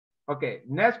Okay,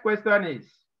 next question is,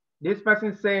 this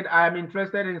person said, I am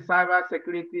interested in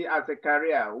cybersecurity as a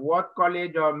career. What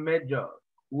college or major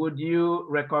would you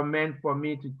recommend for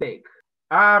me to take?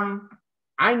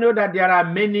 I know that there are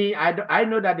many. I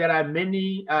know that there are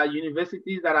many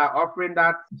universities that are offering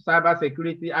that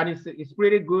cybersecurity, and it's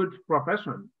pretty good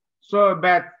profession. So,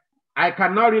 but I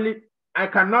cannot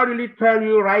really tell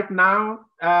you right now.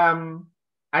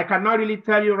 I cannot really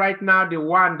tell you right now the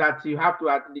one that you have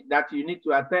to that you need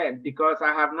to attend, because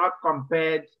I have not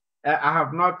compared. I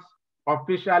have not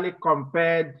officially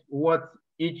compared what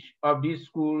each of these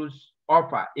schools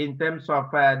offer in terms of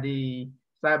the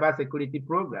cybersecurity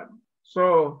program.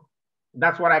 So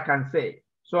that's what I can say.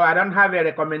 So I don't have a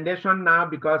recommendation now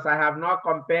because I have not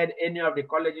compared any of the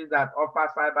colleges that offer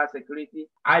cybersecurity.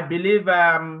 I believe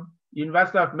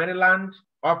University of Maryland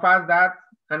offers that,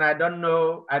 and I don't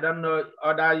know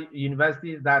other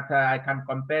universities that I can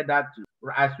compare that to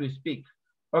as we speak.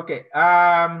 Okay.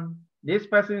 This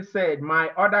person said, my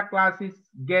other classes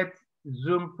get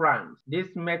Zoom pranks.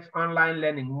 This makes online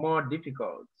learning more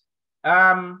difficult.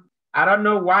 I don't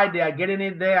know why they are getting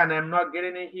it there and I'm not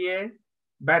getting it here,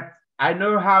 but I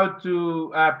know how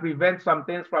to prevent some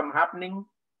things from happening.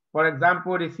 For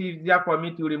example, it's easier for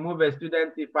me to remove a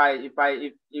student if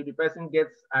the person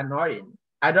gets annoying.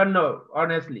 I don't know,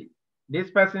 honestly. This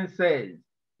person says,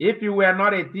 if you were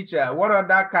not a teacher, what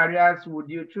other careers would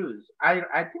you choose? I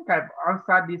think I've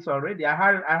answered this already. I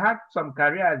had some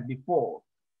careers before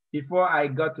I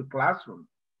got to classroom.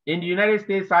 In the United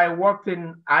States, I worked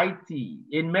in IT.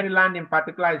 In Maryland, in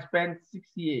particular, I spent 6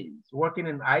 years working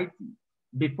in IT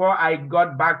before I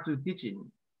got back to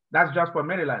teaching. That's just for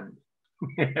Maryland.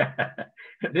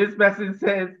 This person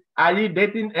says, are you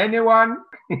dating anyone?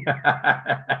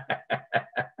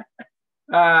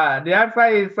 The answer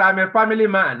is, I'm a family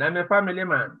man. I'm a family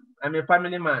man. I'm a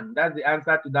family man. That's the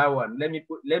answer to that one. Let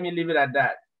me leave it at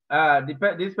that.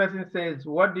 This person says,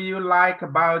 what do you like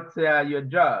about your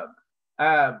job?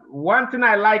 One thing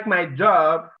I like my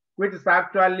job, which is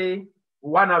actually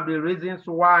one of the reasons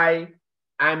why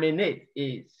I'm in it,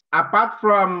 is apart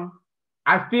from,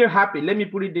 I feel happy. Let me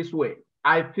put it this way.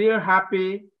 I feel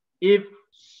happy if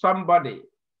somebody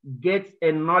gets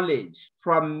a knowledge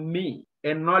from me,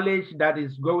 a knowledge that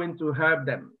is going to help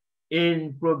them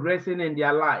in progressing in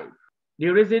their life. The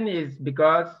reason is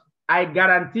because I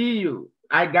guarantee you,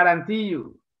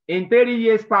 in 30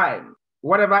 years' time,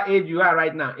 whatever age you are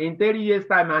right now, in 30 years'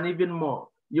 time and even more,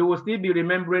 you will still be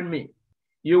remembering me.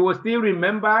 You will still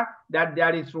remember that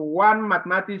there is one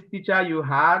mathematics teacher you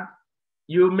had.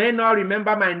 You may not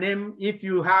remember my name if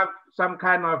you have some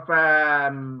kind of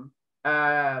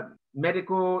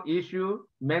medical issue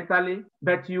mentally,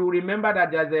 but you remember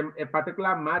that there's a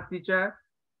particular math teacher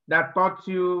that taught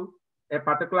you a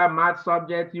particular math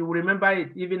subject. You remember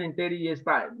it even in 30 years'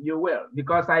 time. You will,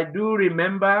 because I do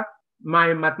remember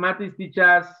my mathematics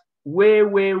teachers way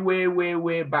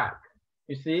back,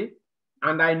 you see?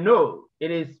 And I know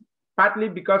it is partly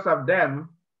because of them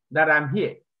that I'm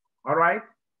here, all right?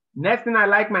 Next thing, I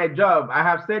like my job. I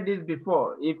have said this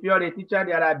before. If you're a teacher,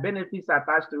 there are benefits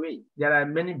attached to it. There are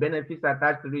many benefits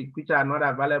attached to it, which are not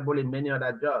available in many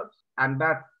other jobs. And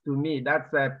that, to me,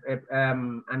 that's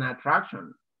an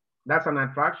attraction. That's an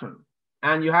attraction.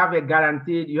 And you have a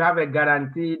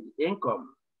guaranteed income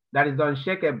that is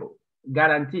unshakable,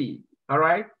 guaranteed, all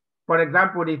right? For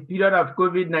example, the period of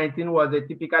COVID-19 was a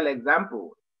typical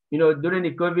example. You know, during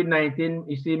the COVID-19,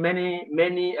 you see many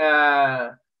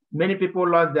people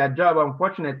lost their job,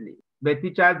 unfortunately, but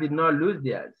teachers did not lose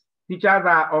theirs. Teachers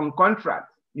are on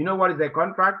contract. You know what is a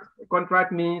contract? A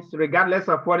contract means regardless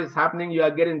of what is happening, you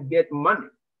are get money.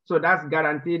 So that's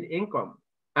guaranteed income.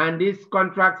 And these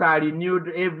contracts are renewed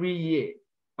every year,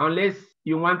 unless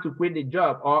you want to quit the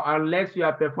job or unless you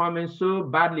are performing so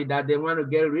badly that they want to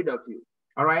get rid of you,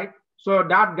 all right? So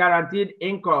that guaranteed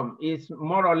income is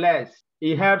more or less,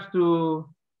 it helps to,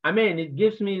 it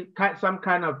gives me some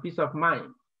kind of peace of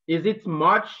mind. Is it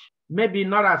much? Maybe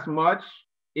not as much.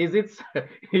 Is it,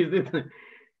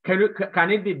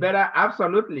 can it be better?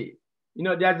 Absolutely. You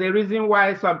know, there's a reason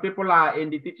why some people are in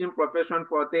the teaching profession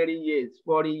for 30 years,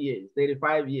 40 years,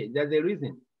 35 years. There's a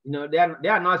reason. You know, they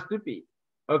are not stupid.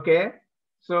 Okay.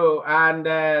 So, and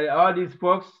all these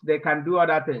folks, they can do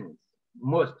other things.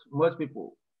 Most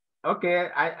people. Okay.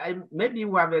 Maybe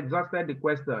we have exhausted the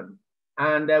question,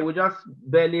 and we just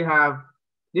barely have.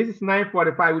 This is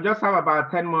 9:45. We just have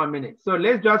about 10 more minutes. So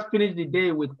let's just finish the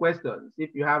day with questions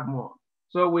if you have more.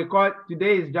 So we call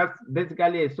today is just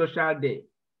basically a social day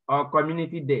or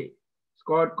community day. It's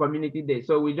called community day.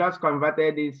 So we just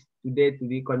converted this today to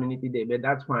be community day, but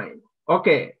that's fine.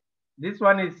 Okay. This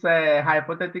one is a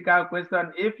hypothetical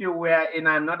question. If you were in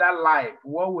another life,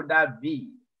 what would that be?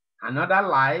 Another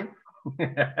life?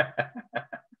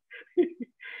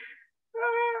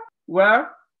 Well,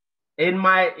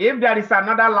 if there is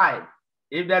another life,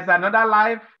 if there's another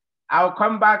life, I'll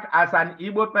come back as an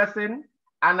Igbo person,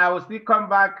 and I will still come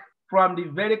back from the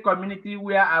very community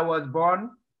where I was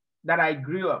born, that I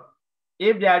grew up.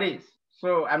 If there is.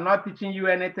 So I'm not teaching you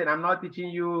anything. I'm not teaching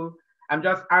you. I'm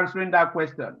just answering that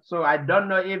question. So I don't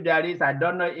know if there is. I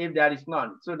don't know if there is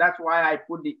none. So that's why I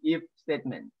put the if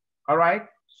statement. All right.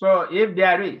 So if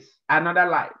there is another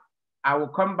life, I will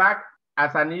come back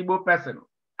as an Igbo person,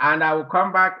 and I will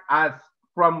come back as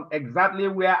from exactly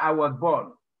where I was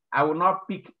born. I will not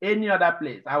pick any other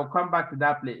place. I will come back to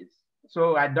that place.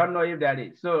 So I don't know if there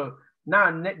is. So now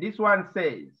this one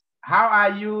says, how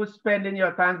are you spending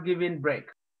your Thanksgiving break?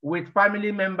 With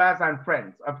family members and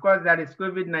friends. Of course, there is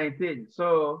COVID-19.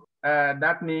 So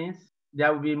that means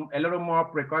there will be a little more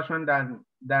precaution than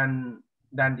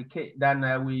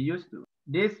we used to.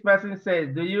 This person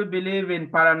says, do you believe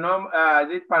in paranormal?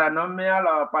 Is it paranormal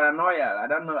or paranoia? I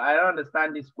don't know. I don't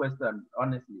understand this question,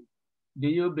 honestly. Do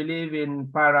you believe in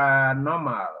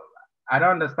paranormal? I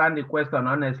don't understand the question,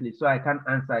 honestly, so I can't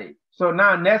answer it. So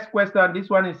now, next question. This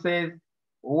one, it says,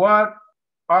 what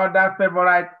other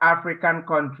favorite African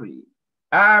country?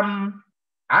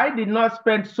 I did not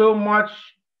spend so much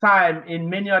time in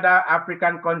many other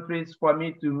African countries for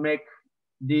me to make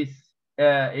this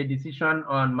a decision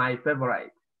on my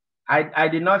favorite. I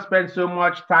did not spend so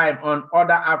much time on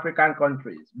other African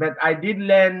countries, but I did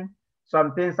learn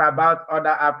some things about other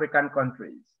African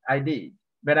countries. I did,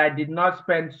 but I did not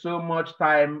spend so much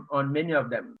time on many of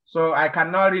them. So I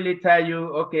cannot really tell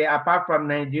you, okay, apart from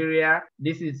Nigeria,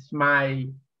 this is my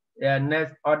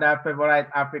next other favorite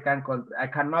African country. I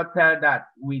cannot tell that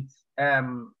with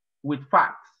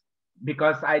facts,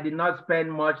 because I did not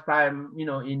spend much time,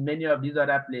 in many of these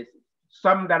other places.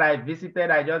 Some that I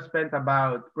visited, I just spent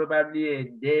about probably a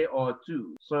day or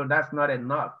two. So that's not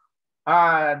enough.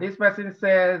 This person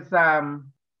says,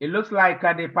 it looks like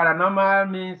the paranormal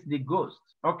means the ghost.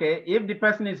 Okay, if the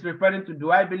person is referring to,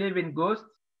 do I believe in ghosts?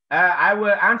 I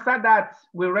will answer that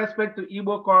with respect to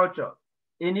Igbo culture.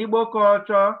 In Igbo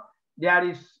culture, there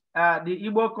is, the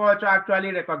Igbo culture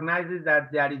actually recognizes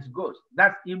that there is ghost.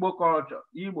 That's Igbo culture,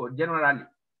 Igbo generally.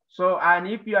 So, and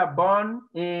if you are born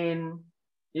in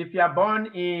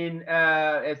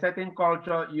a certain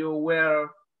culture,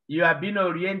 you have been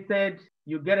oriented,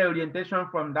 you get orientation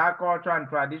from that culture and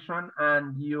tradition,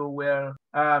 and you will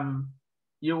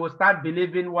start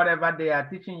believing whatever they are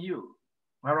teaching you.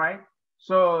 All right.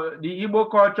 So the Igbo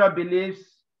culture believes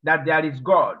that there is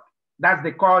God. That's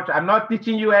the culture. I'm not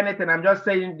teaching you anything. I'm just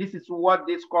saying this is what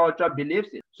this culture believes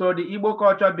in. So the Igbo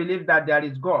culture believes that there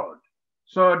is God.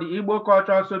 So the Igbo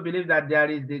culture also believes that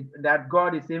that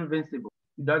God is invincible.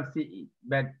 You don't see it,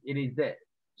 but it is there.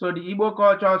 So the Igbo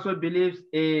culture also believes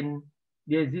in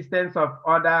the existence of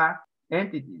other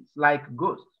entities like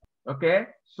ghosts. Okay,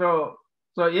 so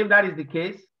if that is the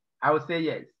case, I would say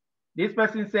yes. This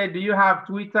person said, do you have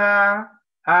Twitter?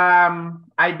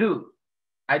 I do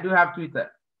have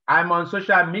Twitter. I'm on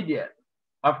social media.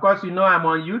 Of course, I'm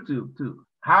on YouTube too.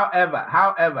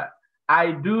 However,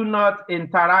 I do not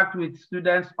interact with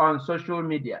students on social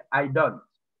media. I don't.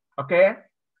 Okay.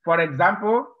 For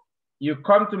example, you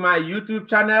come to my YouTube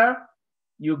channel,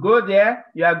 you go there,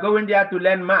 you are going there to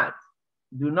learn math.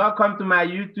 Do not come to my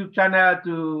YouTube channel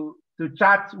to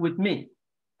chat with me.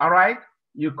 All right.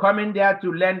 You come in there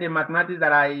to learn the mathematics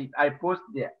that I post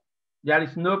there. There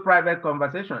is no private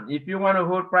conversation. If you want to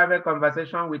hold private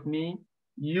conversation with me,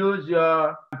 use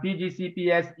your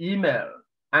PGCPS email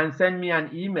and send me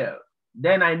an email.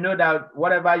 Then I know that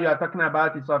whatever you are talking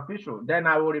about is official. Then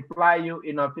I will reply you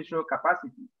in official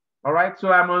capacity. All right.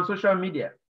 So I'm on social media.